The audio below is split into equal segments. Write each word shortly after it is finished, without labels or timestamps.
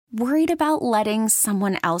Worried about letting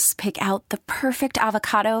someone else pick out the perfect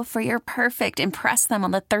avocado for your perfect impress them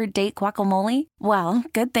on the third date guacamole? Well,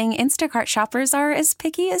 good thing Instacart shoppers are as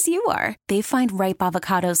picky as you are. They find ripe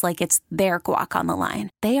avocados like it's their guac on the line.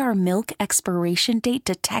 They are milk expiration date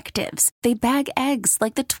detectives. They bag eggs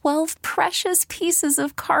like the 12 precious pieces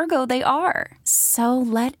of cargo they are. So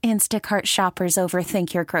let Instacart shoppers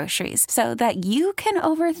overthink your groceries so that you can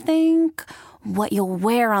overthink what you'll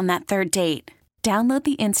wear on that third date. Download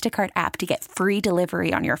the Instacart app to get free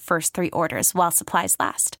delivery on your first 3 orders while supplies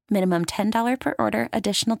last. Minimum $10 per order.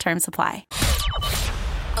 Additional terms apply.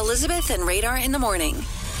 Elizabeth and Radar in the morning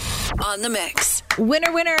on the Mix.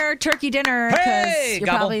 Winner, winner, turkey dinner. Hey, you're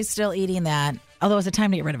gobble. probably still eating that. Although it's a time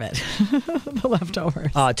to get rid of it. The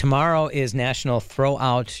leftovers. Tomorrow is National Throw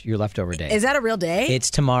Out Your Leftover Day. Is that a real day? It's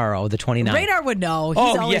tomorrow, the 29th. Radar would know.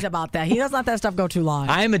 He's always about that. He doesn't let that stuff go too long.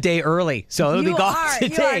 I'm a day early, so it'll be gone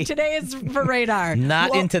today. You are. Today is for Radar.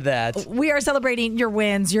 Not into that. We are celebrating your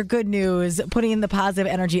wins, your good news, putting the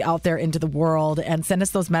positive energy out there into the world, and send us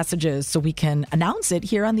those messages so we can announce it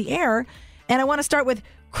here on the air. And I want to start with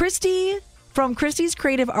Christy from Christy's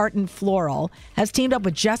Creative Art and Floral has teamed up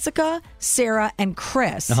with Jessica, Sarah, and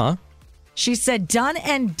Chris. She said, done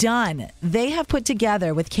and done. They have put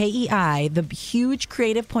together with KEI the huge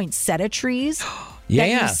Creative Poinsettia trees that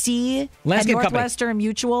you see at Northwestern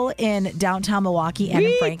Mutual in downtown Milwaukee and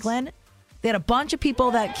in Franklin. They had a bunch of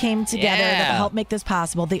people that came together that helped make this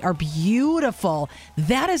possible. They are beautiful.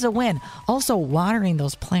 That is a win. Also, watering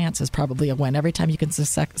those plants is probably a win. Every time you can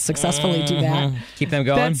successfully do that. Keep them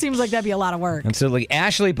going. That seems like that'd be a lot of work. Absolutely.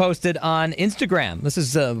 Ashley posted on Instagram. This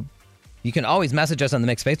is, you can always message us on the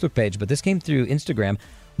Mix Facebook page, but this came through Instagram.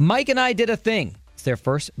 Mike and I did a thing. It's their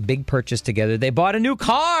first big purchase together. They bought a new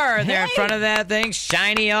car, and they're in front of that thing,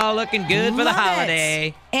 shiny, all looking good for the holiday.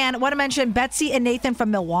 It. And I want to mention Betsy and Nathan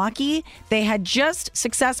from Milwaukee. They had just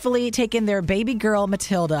successfully taken their baby girl,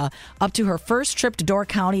 Matilda, up to her first trip to Door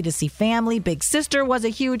County to see family. Big sister was a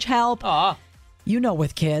huge help. Aw. You know,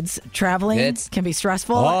 with kids, traveling can be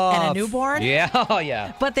stressful and a newborn.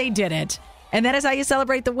 Yeah. But they did it. And that is how you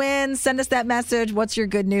celebrate the wins. Send us that message. What's your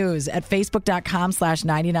good news at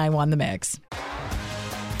facebook.com/991themix.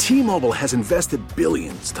 T-Mobile has invested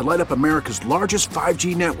billions to light up America's largest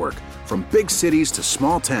 5G network, from big cities to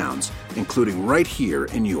small towns, including right here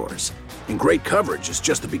in yours. And great coverage is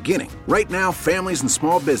just the beginning. Right now, families and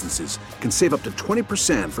small businesses can save up to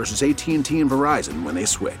 20% versus AT&T and Verizon when they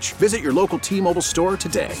switch. Visit your local T-Mobile store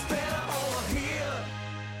today.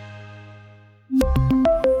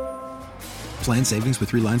 Plan savings with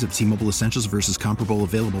 3 lines of T-Mobile Essentials versus comparable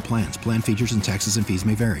available plans. Plan features and taxes and fees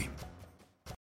may vary.